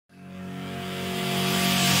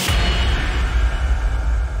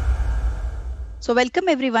So, welcome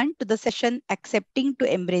everyone to the session Accepting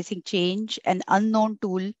to Embracing Change, an Unknown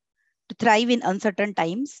Tool to Thrive in Uncertain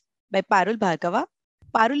Times by Parul Bhargava.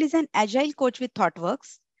 Parul is an agile coach with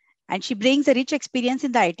ThoughtWorks, and she brings a rich experience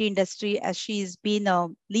in the IT industry as she's been a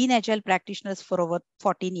lean agile practitioner for over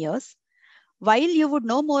 14 years. While you would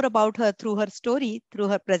know more about her through her story, through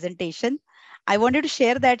her presentation, I wanted to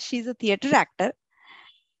share that she's a theater actor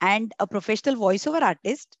and a professional voiceover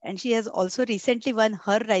artist. And she has also recently won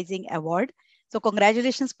her Rising Award. So,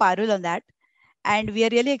 congratulations, Parul, on that. And we are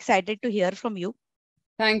really excited to hear from you.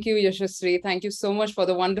 Thank you, Yashasri. Thank you so much for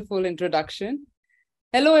the wonderful introduction.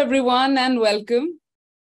 Hello, everyone, and welcome.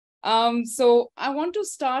 So I want to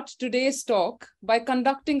start today's talk by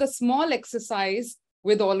conducting a small exercise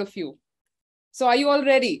with all of you. So are you all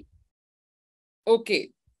ready?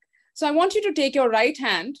 Okay. So I want you to take your right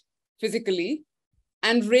hand physically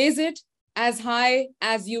and raise it as high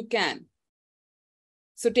as you can.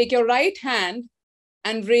 So take your right hand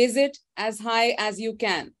and raise it as high as you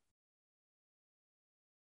can.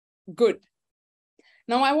 Good.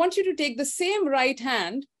 Now I want you to take the same right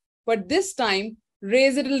hand, but this time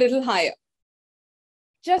raise it a little higher.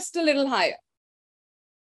 Just a little higher.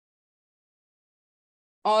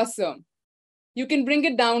 Awesome. You can bring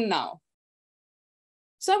it down now.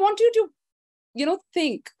 So I want you to,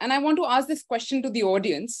 think, and I want to ask this question to the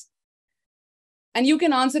audience. And you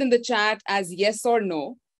can answer in the chat as yes or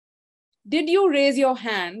no. Did you raise your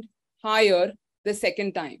hand higher the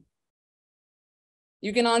second time?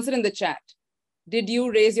 You can answer in the chat. Did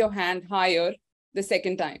you raise your hand higher the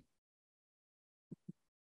second time?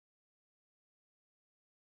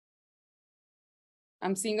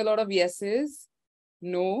 I'm seeing a lot of yeses,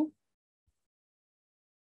 no.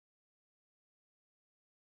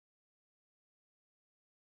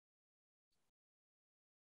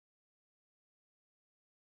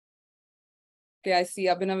 Okay, I see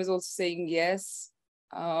Abhinav is also saying yes.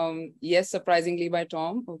 Yes, surprisingly by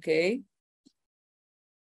Tom. Okay.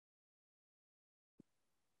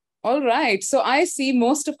 All right. So I see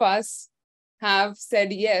most of us have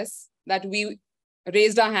said yes, that we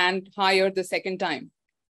raised our hand higher the second time.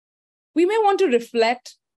 We may want to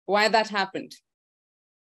reflect why that happened.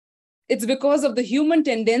 It's because of the human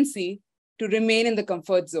tendency to remain in the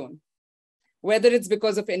comfort zone. Whether it's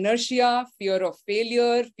because of inertia, fear of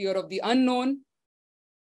failure, fear of the unknown,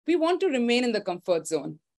 we want to remain in the comfort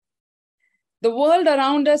zone. The world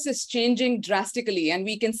around us is changing drastically, and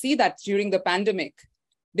we can see that during the pandemic.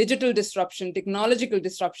 Digital disruption, technological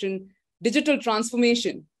disruption, digital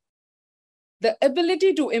transformation. The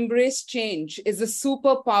ability to embrace change is a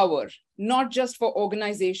superpower, not just for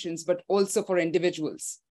organizations, but also for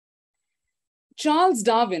individuals. Charles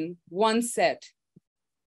Darwin once said,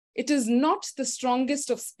 "It is not the strongest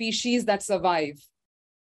of species that survive,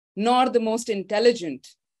 nor the most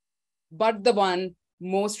intelligent, but the one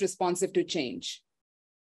most responsive to change."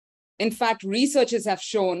 In fact, researchers have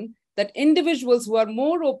shown that individuals who are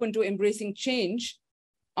more open to embracing change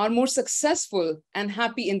are more successful and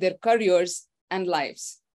happy in their careers and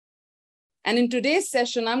lives. And in today's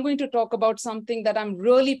session, I'm going to talk about something that I'm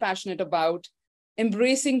really passionate about,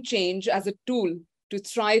 embracing change as a tool to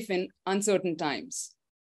thrive in uncertain times.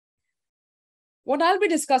 What I'll be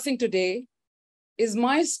discussing today is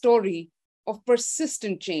my story of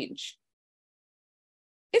persistent change.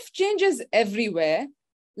 If change is everywhere,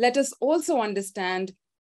 let us also understand,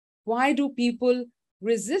 why do people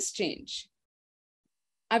resist change?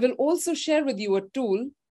 I will also share with you a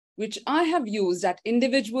tool which I have used at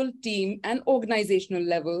individual, team, and organizational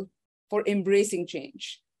level for embracing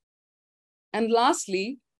change. And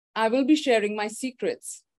lastly, I will be sharing my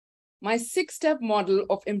secrets, my 6-step model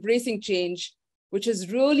of embracing change, which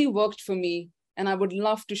has really worked for me, and I would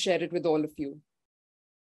love to share it with all of you.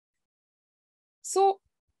 So,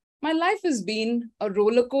 my life has been a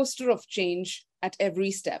roller coaster of change at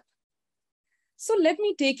every step. So let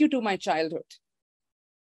me take you to my childhood.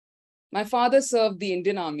 My father served the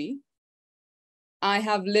Indian Army. I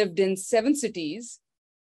have lived in 7 cities,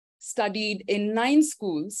 studied in 9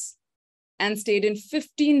 schools, and stayed in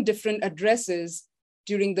 15 different addresses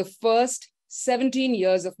during the first 17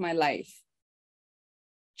 years of my life.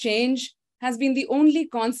 Change has been the only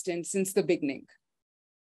constant since the beginning.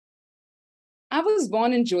 I was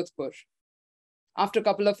born in Jodhpur. After a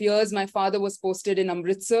couple of years, my father was posted in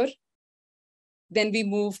Amritsar. Then we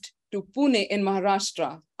moved to Pune in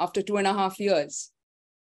Maharashtra after 2.5 years.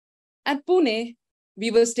 At Pune,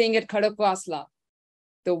 we were staying at Khadakwasla.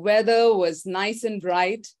 The weather was nice and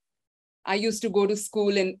bright. I used to go to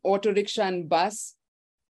school in auto rickshaw and bus.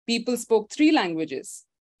 People spoke 3 languages,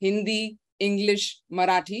 Hindi, English,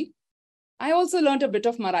 Marathi. I also learned a bit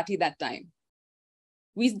of Marathi that time.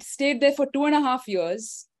 We stayed there for 2.5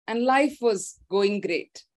 years and life was going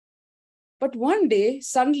great. But one day,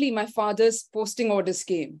 suddenly my father's posting orders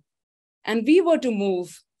came and we were to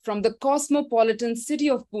move from the cosmopolitan city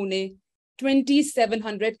of Pune,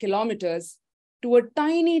 2,700 kilometers, to a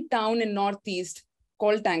tiny town in Northeast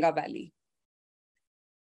called Tanga Valley.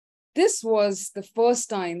 This was the first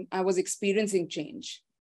time I was experiencing change,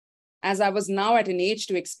 as I was now at an age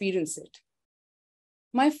to experience it.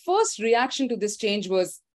 My first reaction to this change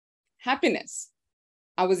was happiness.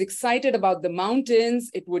 I was excited about the mountains.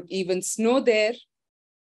 It would even snow there.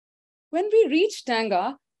 When we reached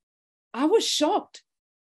Tanga, I was shocked.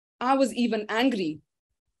 I was even angry.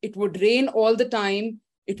 It would rain all the time.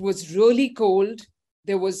 It was really cold.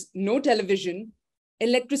 There was no television.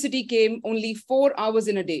 Electricity came only 4 hours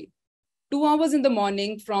in a day, 2 hours in the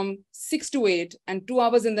morning from 6 to 8 and 2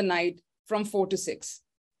 hours in the night from 4 to 6.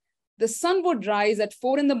 The sun would rise at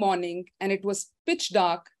 4 in the morning and it was pitch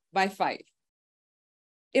dark by 5.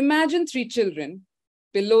 Imagine 3 children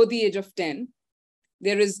below the age of 10.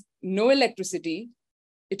 There is no electricity.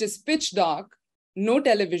 It is pitch dark, no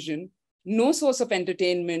television, no source of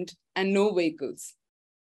entertainment, and no vehicles.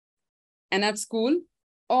 And at school,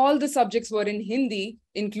 all the subjects were in Hindi,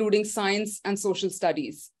 including science and social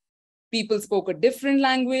studies. People spoke a different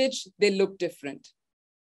language. They looked different.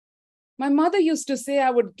 My mother used to say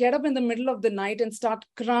I would get up in the middle of the night and start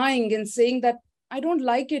crying and saying that I don't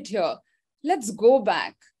like it here. Let's go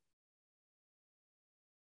back.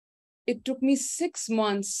 It took me 6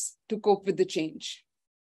 months to cope with the change.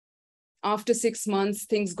 After 6 months,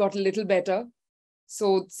 things got a little better.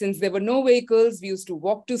 So since there were no vehicles, we used to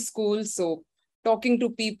walk to school. So talking to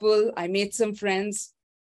people, I made some friends.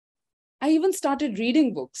 I even started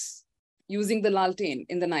reading books using the laltain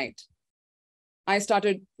in the night. I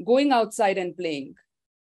started going outside and playing.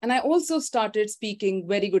 And I also started speaking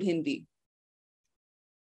very good Hindi.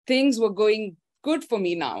 Things were going good for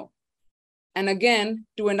me now. And again,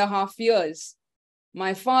 2.5 years,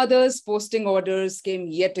 my father's posting orders came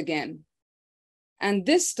yet again. And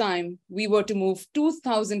this time we were to move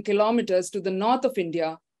 2,000 kilometers to the north of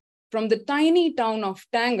India from the tiny town of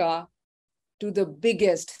Tanga to the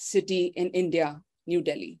biggest city in India, New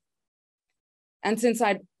Delhi. And since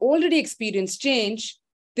I'd already experienced change,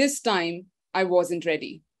 this time I wasn't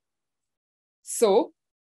ready. So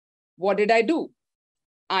what did I do?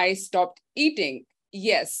 I stopped eating.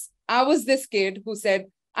 Yes, I was this kid who said,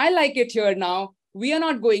 I like it here now. We are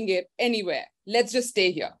not going anywhere. Let's just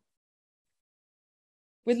stay here.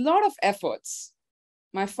 With a lot of efforts,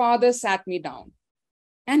 my father sat me down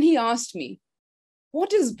and he asked me,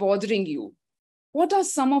 what is bothering you? What are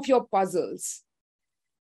some of your puzzles?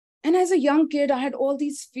 And as a young kid, I had all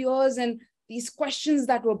these fears and these questions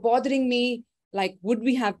that were bothering me, like, would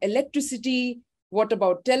we have electricity? What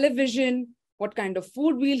about television? What kind of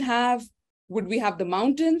food we'll have? Would we have the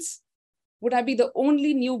mountains? Would I be the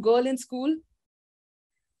only new girl in school?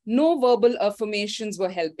 No verbal affirmations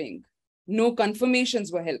were helping. No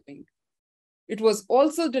confirmations were helping. It was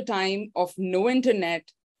also the time of no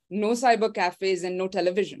internet, no cyber cafes, and no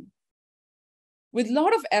television. With a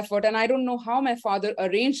lot of effort, and I don't know how my father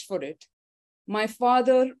arranged for it, my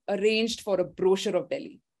father arranged for a brochure of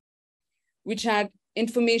Delhi, which had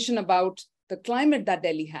information about the climate that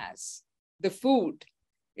Delhi has, the food.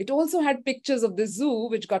 It also had pictures of the zoo,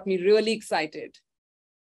 which got me really excited,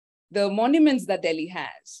 the monuments that Delhi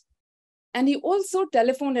has. And he also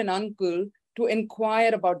telephoned an uncle to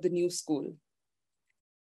inquire about the new school.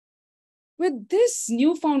 With this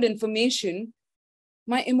newfound information,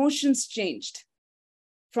 my emotions changed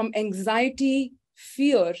from anxiety,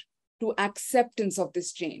 fear, to acceptance of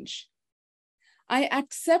this change. I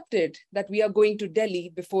accepted that we are going to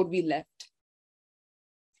Delhi before we left.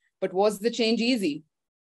 But was the change easy?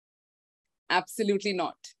 Absolutely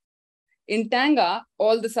not. In Tanga,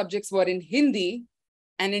 all the subjects were in Hindi,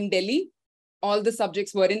 and in Delhi, all the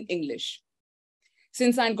subjects were in English.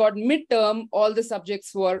 Since I got midterm, all the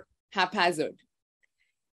subjects were haphazard.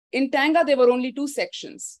 In Tanga, there were only 2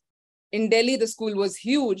 sections. In Delhi, the school was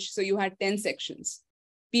huge, so you had 10 sections.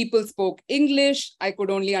 People spoke English. I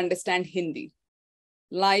could only understand Hindi.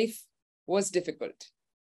 Life was difficult.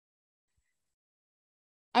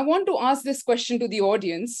 I want to ask this question to the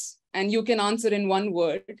audience, and you can answer in one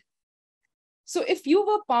word. So if you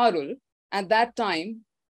were Parul at that time,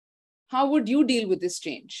 how would you deal with this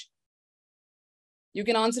change? You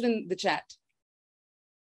can answer in the chat.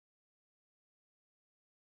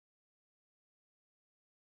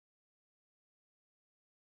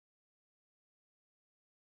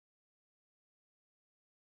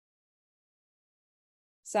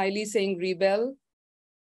 Saili saying rebel.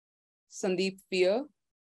 Sandeep, fear.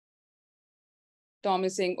 Tom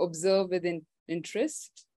is saying observe with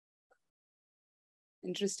interest.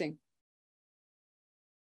 Interesting.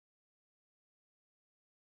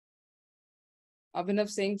 Abhinav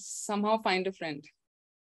saying somehow find a friend.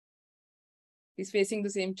 He's facing the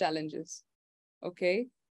same challenges. Okay.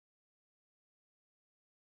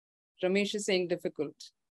 Ramesh is saying difficult.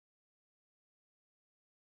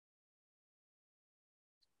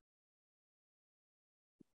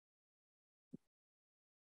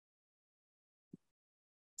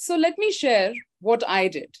 So let me share what I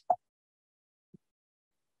did.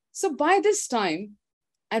 So by this time,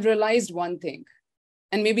 I realized one thing,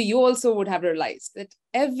 and maybe you also would have realized that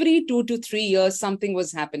every 2 to 3 years, something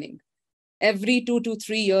was happening. Every 2 to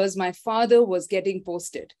 3 years, my father was getting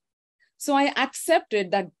posted. So I accepted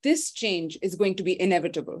that this change is going to be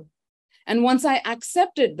inevitable. And once I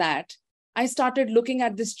accepted that, I started looking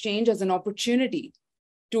at this change as an opportunity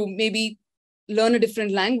to maybe learn a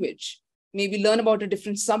different language, maybe learn about a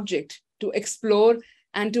different subject, to explore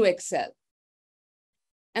and to excel.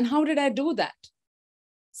 And how did I do that?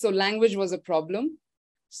 So language was a problem.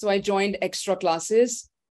 So I joined extra classes.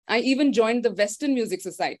 I even joined the Western Music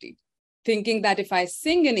Society, thinking that if I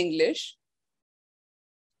sing in English,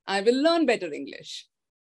 I will learn better English.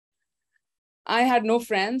 I had no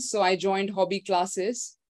friends, so I joined hobby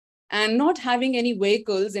classes. And not having any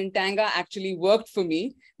vehicles in Tanga actually worked for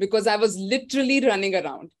me because I was literally running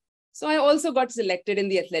around. So I also got selected in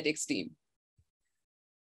the athletics team.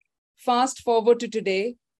 Fast forward to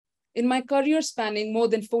today, in my career spanning more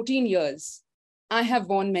than 14 years, I have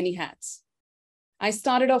worn many hats. I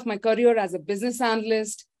started off my career as a business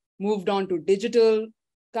analyst, moved on to digital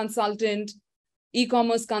consultant,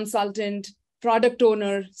 e-commerce consultant, product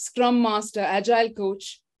owner, scrum master, agile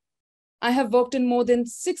coach. I have worked in more than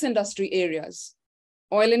 6 industry areas: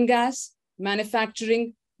 oil and gas,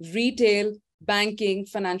 manufacturing, retail, banking,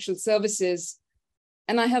 financial services.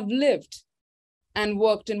 And I have lived and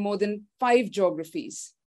worked in more than 5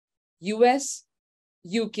 geographies: US,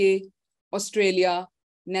 UK, Australia,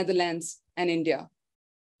 Netherlands, and India.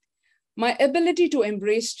 My ability to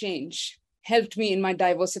embrace change helped me in my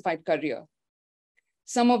diversified career.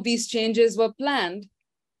 Some of these changes were planned,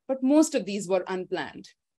 but most of these were unplanned.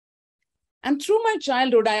 And through my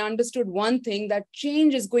childhood, I understood one thing, that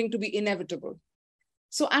change is going to be inevitable.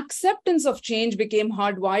 So acceptance of change became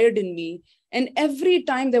hardwired in me. And every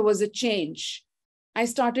time there was a change, I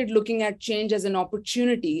started looking at change as an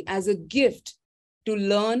opportunity, as a gift to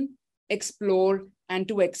learn, explore, and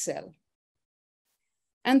to excel.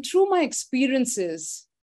 And through my experiences,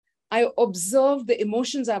 I observed the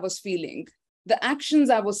emotions I was feeling, the actions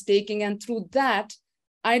I was taking, and through that,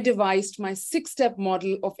 I devised my 6-step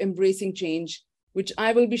model of embracing change, which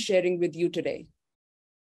I will be sharing with you today.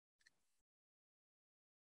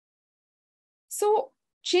 So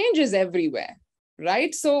change is everywhere,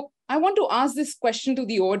 right? So I want to ask this question to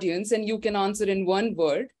the audience, and you can answer in one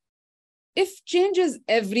word. If change is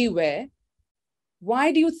everywhere,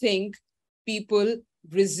 why do you think people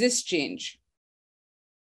resist change?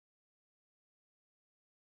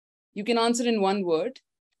 You can answer in one word.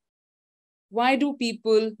 Why do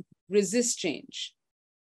people resist change?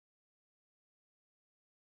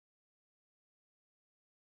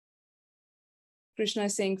 Krishna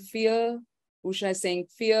is saying fear. Usha is saying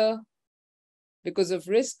fear because of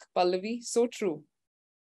risk. Pallavi, so true.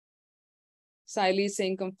 Saili is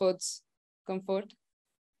saying comfort.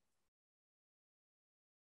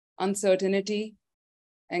 Uncertainty,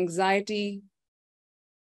 anxiety.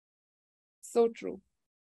 So true.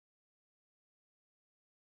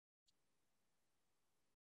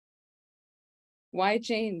 Why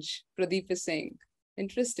change? Pradeep is saying.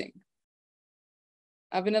 Interesting.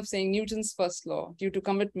 Abhinav saying Newton's first law, due to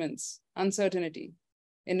commitments, uncertainty,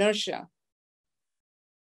 inertia.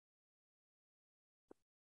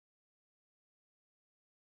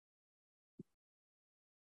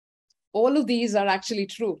 All of these are actually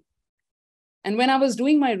true. And when I was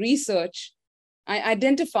doing my research, I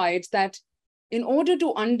identified that in order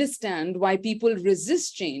to understand why people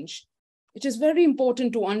resist change, it is very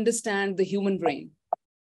important to understand the human brain.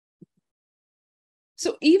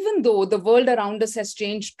 So even though the world around us has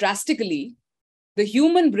changed drastically, the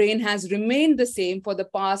human brain has remained the same for the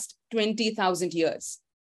past 20,000 years.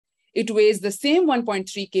 It weighs the same 1.3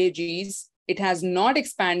 kgs. It has not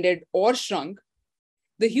expanded or shrunk.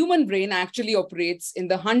 The human brain actually operates in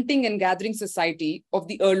the hunting and gathering society of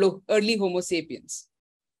the early Homo sapiens.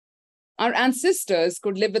 Our ancestors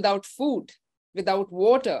could live without food, without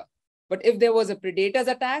water, but if there was a predator's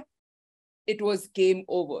attack, it was game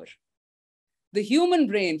over. The human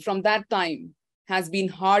brain from that time has been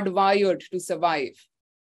hardwired to survive.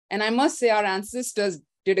 And I must say, our ancestors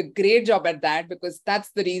did a great job at that, because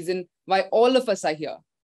that's the reason why all of us are here.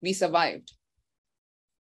 We survived.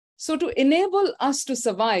 So to enable us to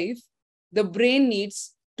survive, the brain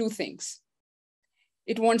needs two things.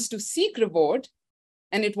 It wants to seek reward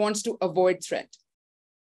and it wants to avoid threat.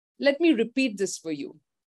 Let me repeat this for you.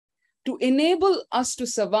 To enable us to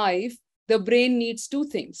survive, the brain needs two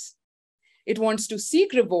things. It wants to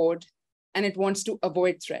seek reward and it wants to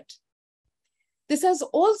avoid threat. This has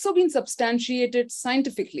also been substantiated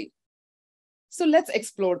scientifically. So let's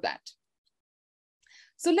explore that.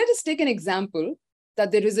 So let us take an example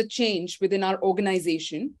that there is a change within our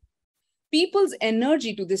organization. People's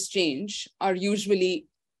energy to this change are usually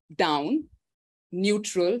down,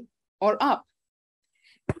 neutral, or up.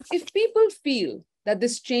 If people feel that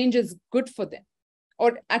this change is good for them,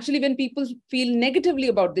 or actually when people feel negatively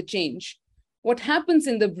about the change, what happens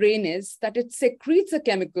in the brain is that it secretes a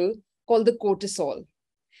chemical called the cortisol,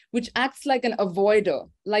 which acts like an avoider,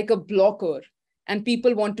 like a blocker, and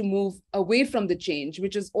people want to move away from the change,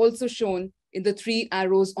 which is also shown in the 3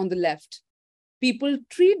 arrows on the left. People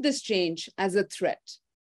treat this change as a threat.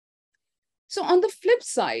 So on the flip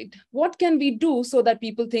side, what can we do so that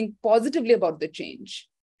people think positively about the change?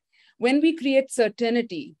 When we create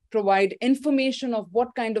certainty, provide information of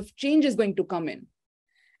what kind of change is going to come in.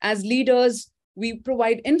 As leaders, we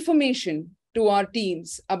provide information to our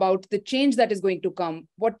teams about the change that is going to come,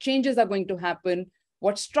 what changes are going to happen,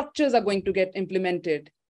 what structures are going to get implemented.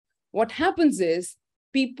 What happens is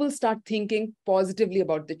people start thinking positively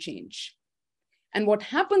about the change. And what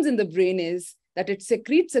happens in the brain is that it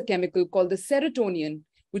secretes a chemical called the serotonin,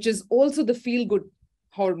 which is also the feel-good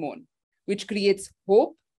hormone, which creates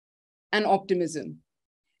hope and optimism.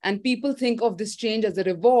 And people think of this change as a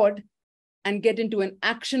reward and get into an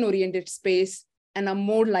action-oriented space and are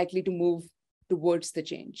more likely to move towards the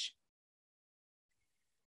change.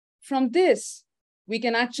 From this, we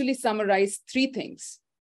can actually summarize 3 things.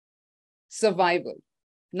 Survival.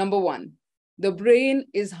 Number 1, the brain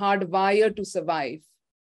is hardwired to survive.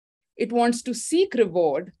 It wants to seek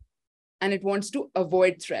reward and it wants to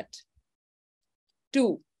avoid threat.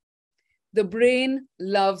 2, the brain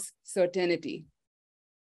loves certainty.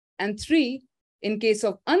 And 3, in case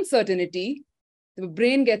of uncertainty, the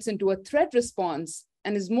brain gets into a threat response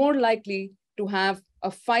and is more likely to have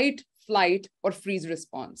a fight, flight, or freeze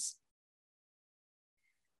response.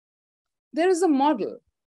 There is a model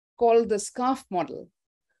called the scarf model,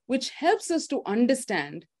 which helps us to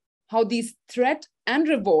understand how these threat and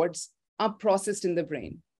rewards are processed in the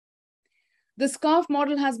brain. The scarf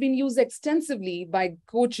model has been used extensively by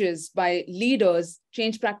coaches, by leaders,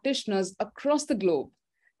 change practitioners across the globe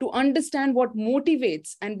to understand what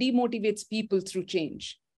motivates and demotivates people through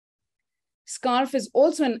change. SCARF is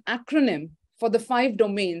also an acronym for the 5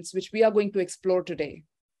 domains which we are going to explore today.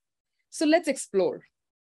 So let's explore.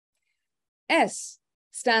 S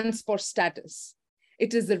stands for status.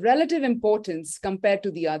 It is the relative importance compared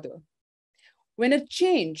to the other. When a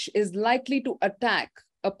change is likely to attack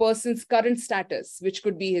a person's current status, which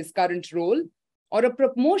could be his current role, or a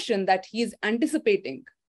promotion that he is anticipating,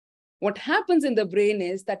 what happens in the brain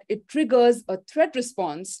is that it triggers a threat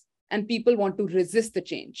response and people want to resist the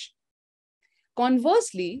change.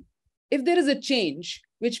 Conversely, if there is a change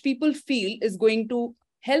which people feel is going to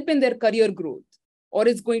help in their career growth or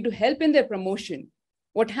is going to help in their promotion,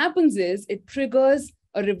 what happens is it triggers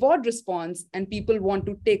a reward response and people want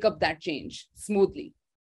to take up that change smoothly.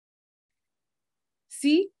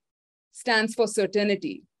 C stands for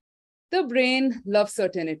certainty. The brain loves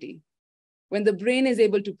certainty. When the brain is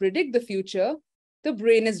able to predict the future, the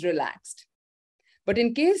brain is relaxed. But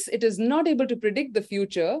in case it is not able to predict the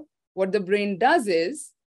future, what the brain does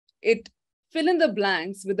is it fill in the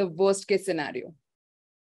blanks with the worst case scenario.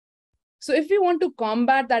 So if we want to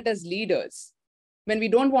combat that as leaders, when we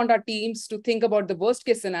don't want our teams to think about the worst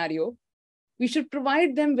case scenario, we should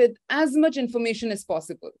provide them with as much information as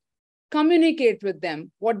possible. Communicate with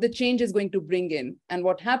them what the change is going to bring in. And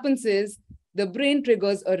what happens is the brain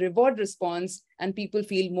triggers a reward response and people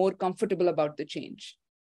feel more comfortable about the change.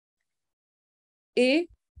 A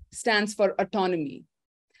stands for autonomy.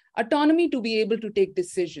 Autonomy to be able to take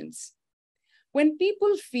decisions. When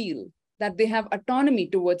people feel that they have autonomy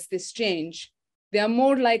towards this change, they are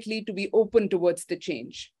more likely to be open towards the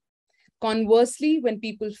change. Conversely, when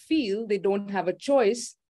people feel they don't have a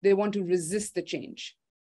choice, they want to resist the change.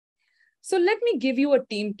 So let me give you a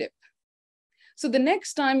team tip. So the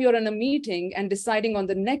next time you're in a meeting and deciding on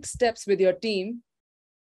the next steps with your team,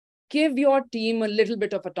 give your team a little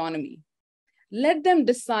bit of autonomy. Let them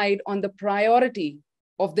decide on the priority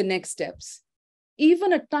of the next steps.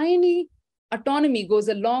 Even a tiny autonomy goes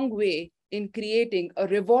a long way in creating a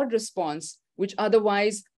reward response which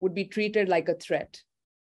otherwise would be treated like a threat.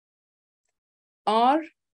 R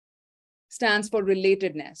stands for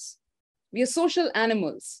relatedness. We are social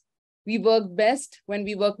animals. We work best when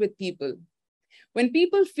we work with people. When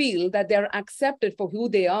people feel that they are accepted for who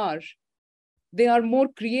they are more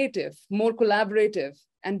creative, more collaborative,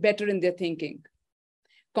 and better in their thinking.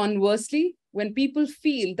 Conversely, when people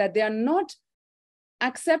feel that they are not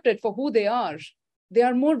accepted for who they are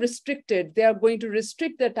more restricted. They are going to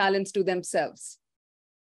restrict their talents to themselves.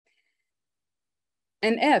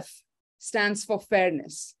 And F stands for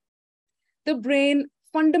fairness. The brain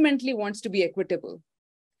fundamentally wants to be equitable.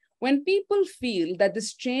 When people feel that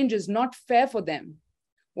this change is not fair for them,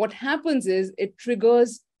 what happens is it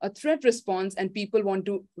triggers a threat response and people want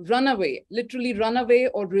to run away, literally run away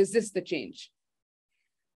or resist the change.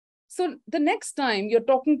 So the next time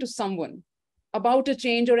you're talking to someone about a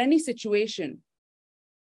change or any situation,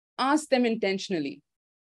 ask them intentionally,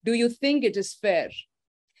 do you think it is fair?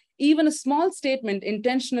 Even a small statement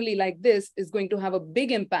intentionally like this is going to have a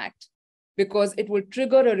big impact because it will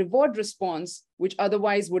trigger a reward response, which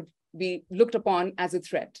otherwise would be looked upon as a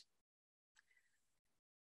threat.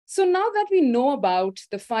 So now that we know about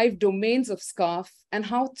the 5 domains of SCARF and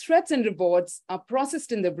how threats and rewards are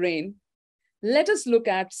processed in the brain, let us look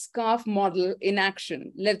at SCARF model in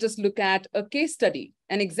action. Let us look at a case study,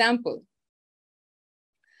 an example.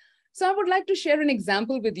 So I would like to share an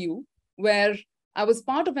example with you where I was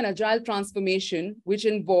part of an agile transformation, which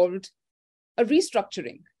involved a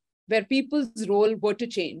restructuring where people's role were to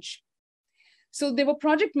change. So there were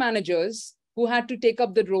project managers who had to take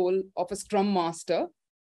up the role of a scrum master.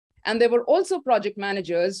 And there were also project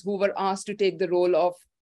managers who were asked to take the role of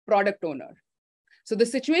product owner. So the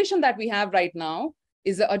situation that we have right now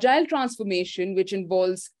is an agile transformation, which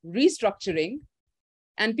involves restructuring,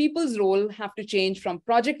 and people's role have to change from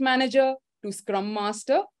project manager to scrum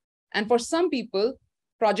master. And for some people,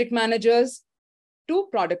 project managers to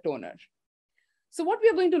product owner. So what we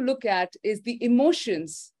are going to look at is the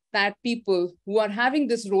emotions that people who are having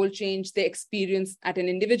this role change, they experience at an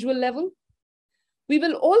individual level. We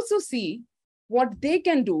will also see what they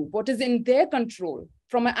can do, what is in their control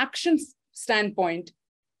from an action standpoint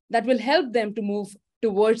that will help them to move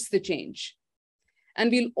towards the change.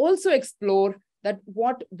 And we'll also explore that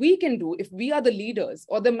what we can do if we are the leaders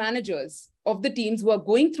or the managers of the teams who are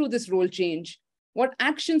going through this role change, what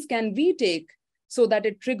actions can we take so that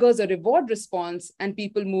it triggers a reward response and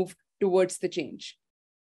people move towards the change.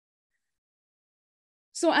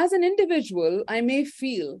 So as an individual, I may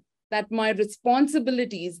feel that my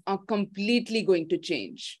responsibilities are completely going to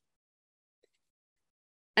change.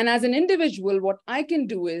 And as an individual, what I can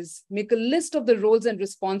do is make a list of the roles and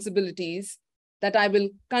responsibilities that I will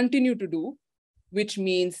continue to do, which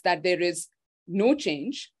means that there is no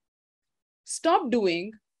change. Stop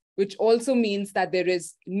doing, which also means that there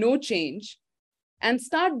is no change. And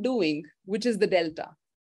start doing, which is the delta.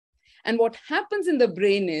 And what happens in the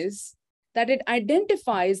brain is that it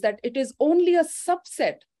identifies that it is only a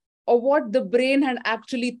subset of what the brain had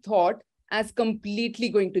actually thought as completely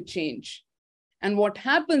going to change. And what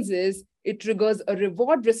happens is it triggers a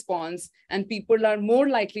reward response and people are more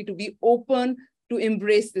likely to be open to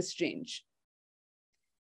embrace this change.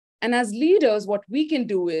 And as leaders, what we can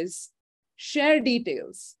do is share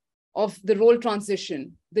details of the role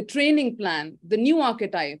transition, the training plan, the new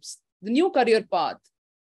archetypes, the new career path,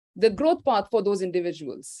 the growth path for those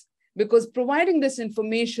individuals. Because providing this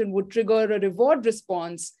information would trigger a reward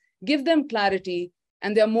response, give them clarity,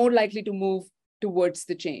 and they're more likely to move towards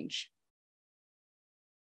the change.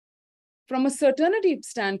 From a certainty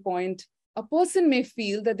standpoint, a person may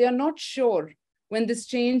feel that they are not sure when this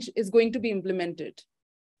change is going to be implemented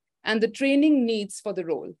and the training needs for the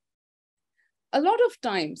role. A lot of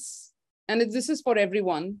times, and this is for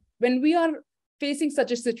everyone, when we are facing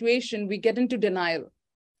such a situation, we get into denial.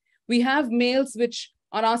 We have mails which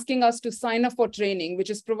are asking us to sign up for training, which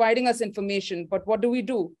is providing us information, but what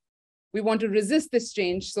do? We want to resist this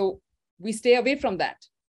change, so we stay away from that.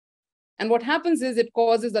 And what happens is it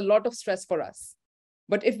causes a lot of stress for us.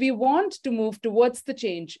 But if we want to move towards the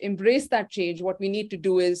change, embrace that change, what we need to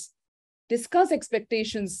do is discuss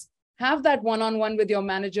expectations, have that one-on-one with your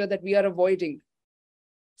manager that we are avoiding.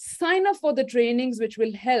 Sign up for the trainings which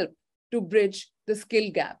will help to bridge the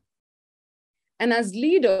skill gap. And as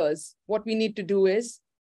leaders, what we need to do is,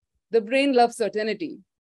 the brain loves certainty.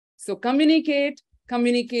 So communicate,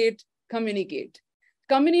 communicate, communicate.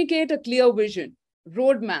 Communicate a clear vision,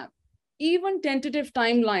 roadmap, even tentative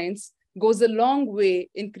timelines goes a long way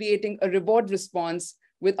in creating a reward response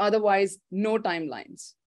with otherwise no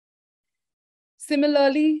timelines.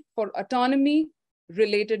 Similarly, for autonomy,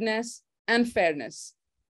 relatedness, and fairness.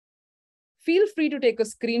 Feel free to take a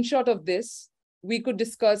screenshot of this. We could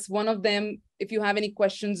discuss one of them if you have any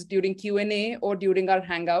questions during Q&A or during our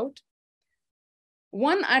Hangout.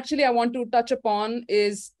 One actually I want to touch upon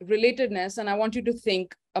is relatedness, and I want you to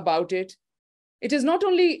think about it. It is not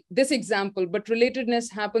only this example, but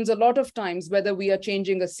relatedness happens a lot of times, whether we are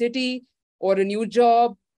changing a city or a new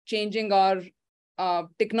job, changing our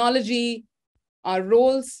technology, our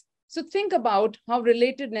roles. So think about how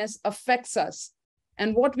relatedness affects us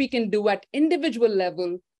and what we can do at individual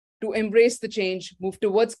level to embrace the change, move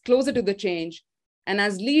towards closer to the change. And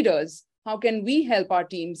as leaders, how can we help our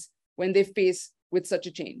teams when they face with such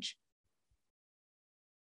a change?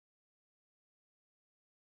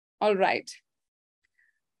 All right.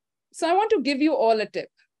 So I want to give you all a tip.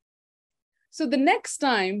 So the next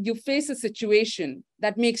time you face a situation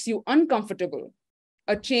that makes you uncomfortable,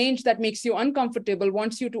 a change that makes you uncomfortable,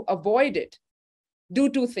 wants you to avoid it, do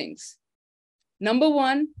two things. Number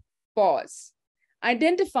one, pause.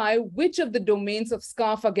 Identify which of the domains of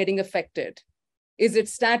SCARF are getting affected. Is it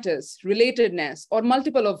status, relatedness, or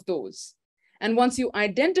multiple of those? And once you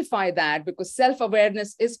identify that, because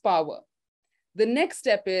self-awareness is power, the next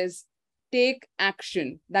step is take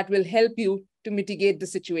action that will help you to mitigate the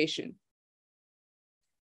situation.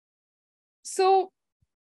 So,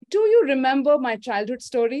 do you remember my childhood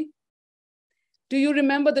story? Do you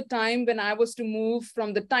remember the time when I was to move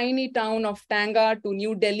from the tiny town of Tanga to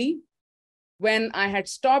New Delhi, when I had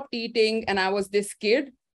stopped eating and I was this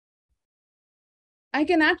kid? I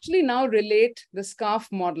can actually now relate the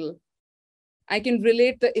SCARF model. I can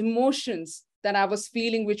relate the emotions that I was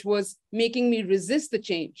feeling, which was making me resist the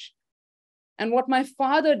change. And what my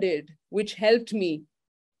father did, which helped me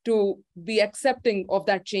to be accepting of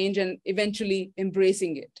that change and eventually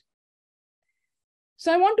embracing it.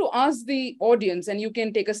 So I want to ask the audience, and you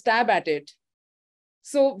can take a stab at it.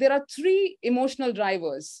 So there are three emotional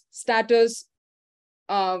drivers: status,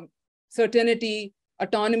 certainty,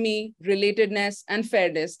 autonomy, relatedness, and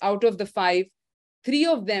fairness. Out of the five, three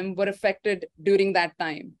of them were affected during that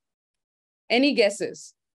time. Any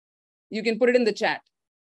guesses? You can put it in the chat.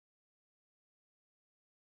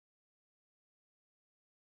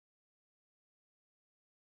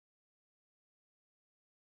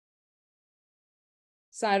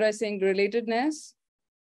 Sarah is saying relatedness.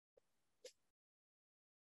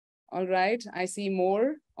 All right, I see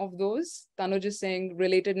more of those. Tanuj is saying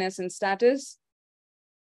relatedness and status.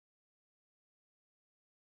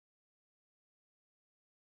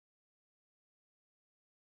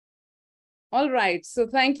 All right, so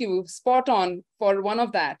thank you, spot on for one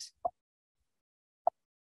of that.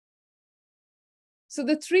 So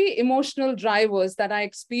the three emotional drivers that I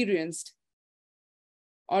experienced,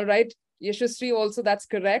 all right, Yashasri also, that's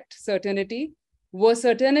correct, certainty, were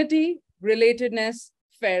certainty, relatedness,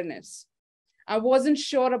 fairness. I wasn't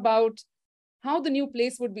sure about how the new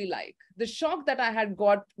place would be like. The shock that I had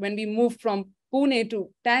got when we moved from Pune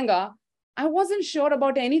to Tanga, I wasn't sure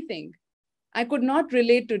about anything. I could not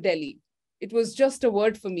relate to Delhi. It was just a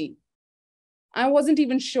word for me. I wasn't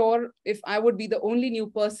even sure if I would be the only new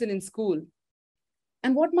person in school.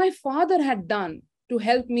 And what my father had done to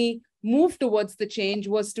help me move towards the change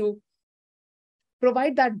was to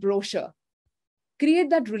provide that brochure,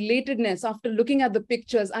 create that relatedness. After looking at the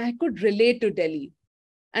pictures, I could relate to Delhi.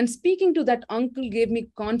 And speaking to that uncle gave me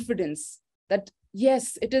confidence that,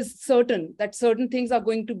 yes, it is certain that certain things are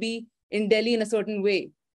going to be in Delhi in a certain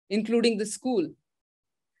way, including the school.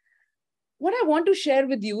 What I want to share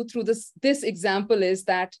with you through this example is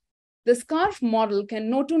that the SCARF model can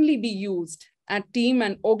not only be used at team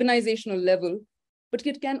and organizational level, but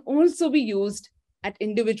it can also be used at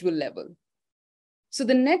individual level. So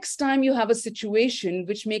the next time you have a situation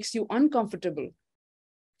which makes you uncomfortable,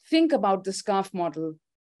 think about the SCARF model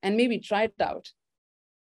and maybe try it out.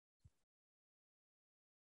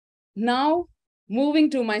 Now, moving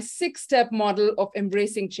to my 6-step model of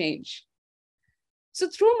embracing change. So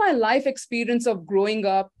through my life experience of growing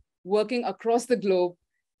up, working across the globe,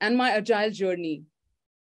 and my Agile journey,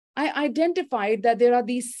 I identified that there are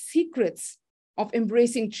these secrets of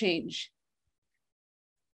embracing change.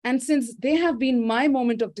 And since they have been my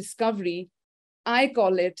moment of discovery, I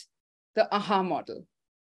call it the AHA model.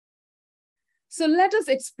 So let us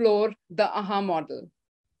explore the AHA model.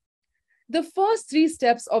 The first 3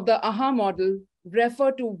 steps of the AHA model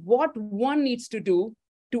refer to what one needs to do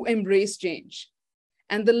to embrace change.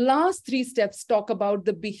 And the last 3 steps talk about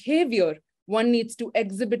the behavior one needs to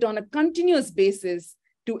exhibit on a continuous basis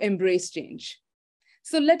to embrace change.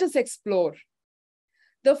 So let us explore.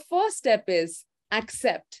 The first step is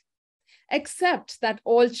accept. Accept that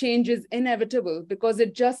all change is inevitable because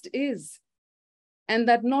it just is, and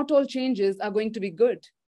that not all changes are going to be good.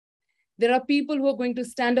 There are people who are going to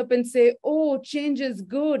stand up and say, oh, change is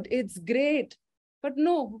good, it's great. But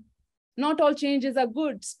no, not all changes are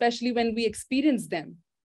good, especially when we experience them.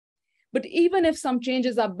 But even if some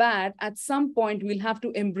changes are bad, at some point we'll have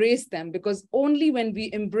to embrace them, because only when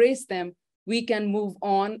we embrace them, we can move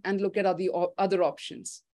on and look at the other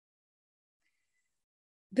options.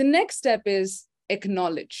 The next step is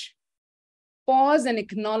acknowledge. Pause and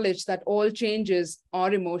acknowledge that all changes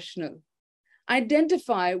are emotional.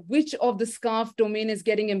 Identify which of the scarf domain is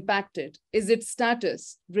getting impacted. Is it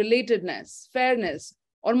status, relatedness, fairness,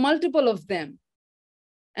 or multiple of them?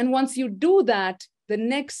 And once you do that, the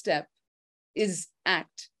next step is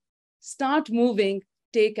act. Start moving,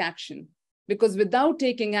 take action. Because without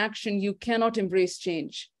taking action, you cannot embrace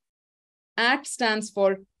change. ACT stands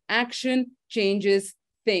for Action Changes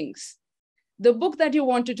Things. The book that you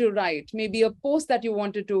wanted to write, maybe a post that you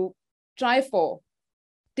wanted to try for,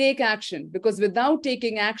 take action, because without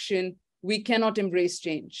taking action, we cannot embrace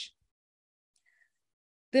change.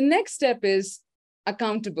 The next step is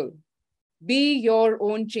accountable. Be your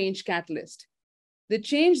own change catalyst. The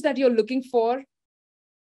change that you're looking for,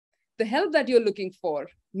 the help that you're looking for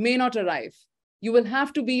may not arrive. You will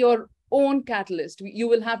have to be your own catalyst. You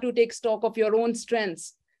will have to take stock of your own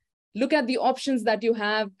strengths. Look at the options that you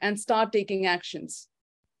have and start taking actions.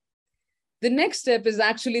 The next step is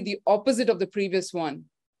actually the opposite of the previous one.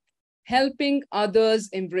 Helping others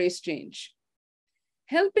embrace change.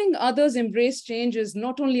 Helping others embrace change is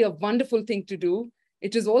not only a wonderful thing to do,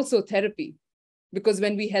 it is also therapy. Because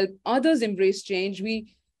when we help others embrace change,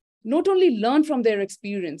 we not only learn from their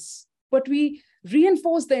experience, but we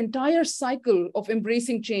reinforce the entire cycle of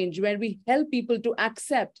embracing change, where we help people to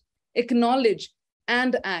accept, acknowledge,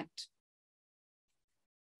 and act.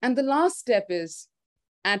 And the last step is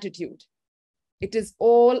attitude. It is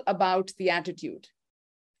all about the attitude.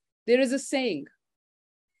 There is a saying,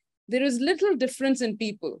 there is little difference in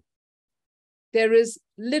people. There is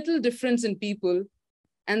little difference in people,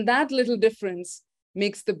 and that little difference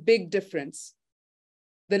makes the big difference.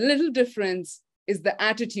 The little difference is the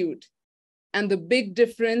attitude, and the big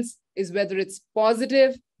difference is whether it's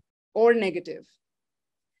positive or negative.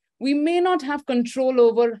 We may not have control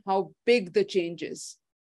over how big the change is.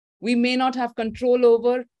 We may not have control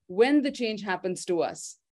over when the change happens to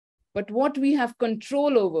us. But what we have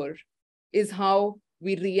control over is how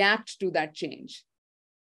we react to that change.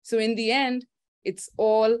 So in the end, it's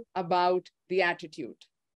all about the attitude.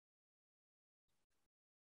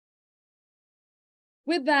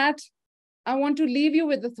 With that, I want to leave you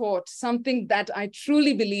with a thought, something that I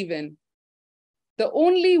truly believe in. The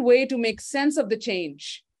only way to make sense of the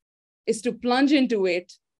change is to plunge into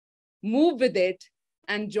it, move with it,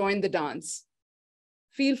 and join the dance.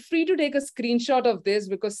 Feel free to take a screenshot of this,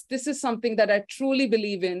 because this is something that I truly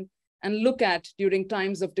believe in and look at during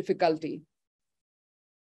times of difficulty.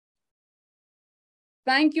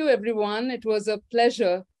 Thank you, everyone. It was a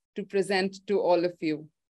pleasure to present to all of you.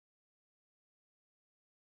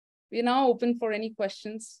 We're now open for any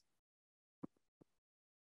questions.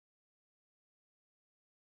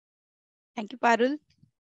 Thank you, Parul.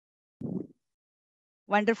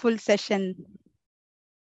 Wonderful session.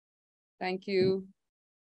 Thank you.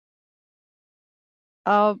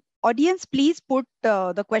 Audience, please put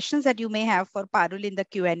the questions that you may have for Parul in the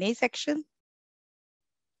Q&A section.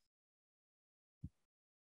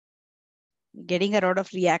 Getting a lot of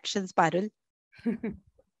reactions, Parul.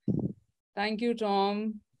 Thank you,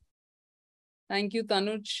 Tom. Thank you,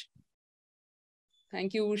 Tanuj.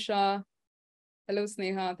 Thank you, Usha. Hello,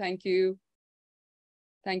 Sneha. Thank you.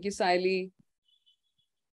 Thank you, Saili.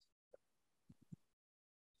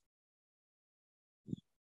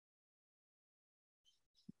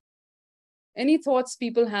 Any thoughts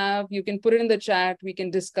people have, you can put it in the chat. We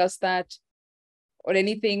can discuss that, or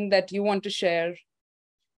anything that you want to share.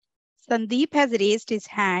 Sandeep has raised his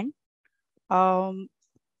hand. Shall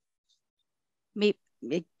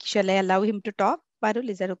I allow him to talk? Parul,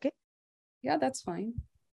 is that okay? Yeah, that's fine.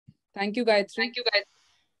 Thank you, Gayatri. Thank you, guys.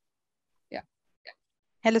 Yeah.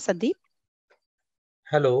 Hello, Sandeep.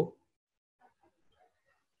 Hello.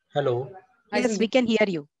 Hello. Yes, Sandeep. we can hear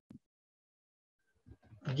you.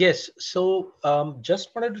 Yes. So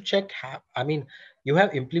just wanted to check. I mean, you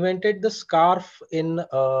have implemented the scarf in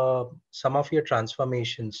some of your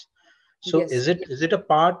transformations. So Yes. is it a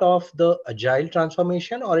part of the agile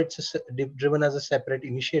transformation, or it's driven as a separate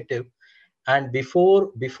initiative? And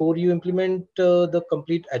before you implement the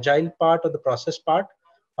complete agile part or the process part,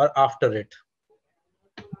 or after it?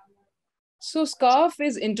 So SCARF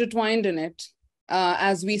is intertwined in it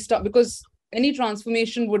as we start, because any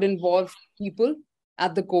transformation would involve people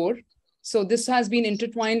at the core. So this has been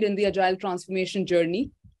intertwined in the agile transformation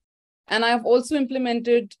journey. And I have also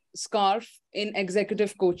implemented SCARF in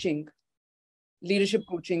executive coaching, leadership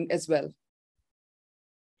coaching as well.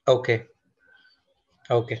 Okay.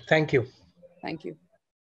 Okay. Thank you. Thank you.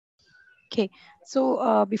 Okay,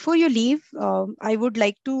 so before you leave, I would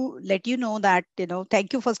like to let you know that,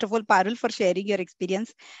 thank you, first of all, Parul, for sharing your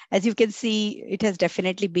experience. As you can see, it has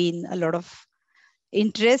definitely been a lot of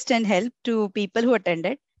interest and help to people who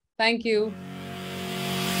attended. Thank you.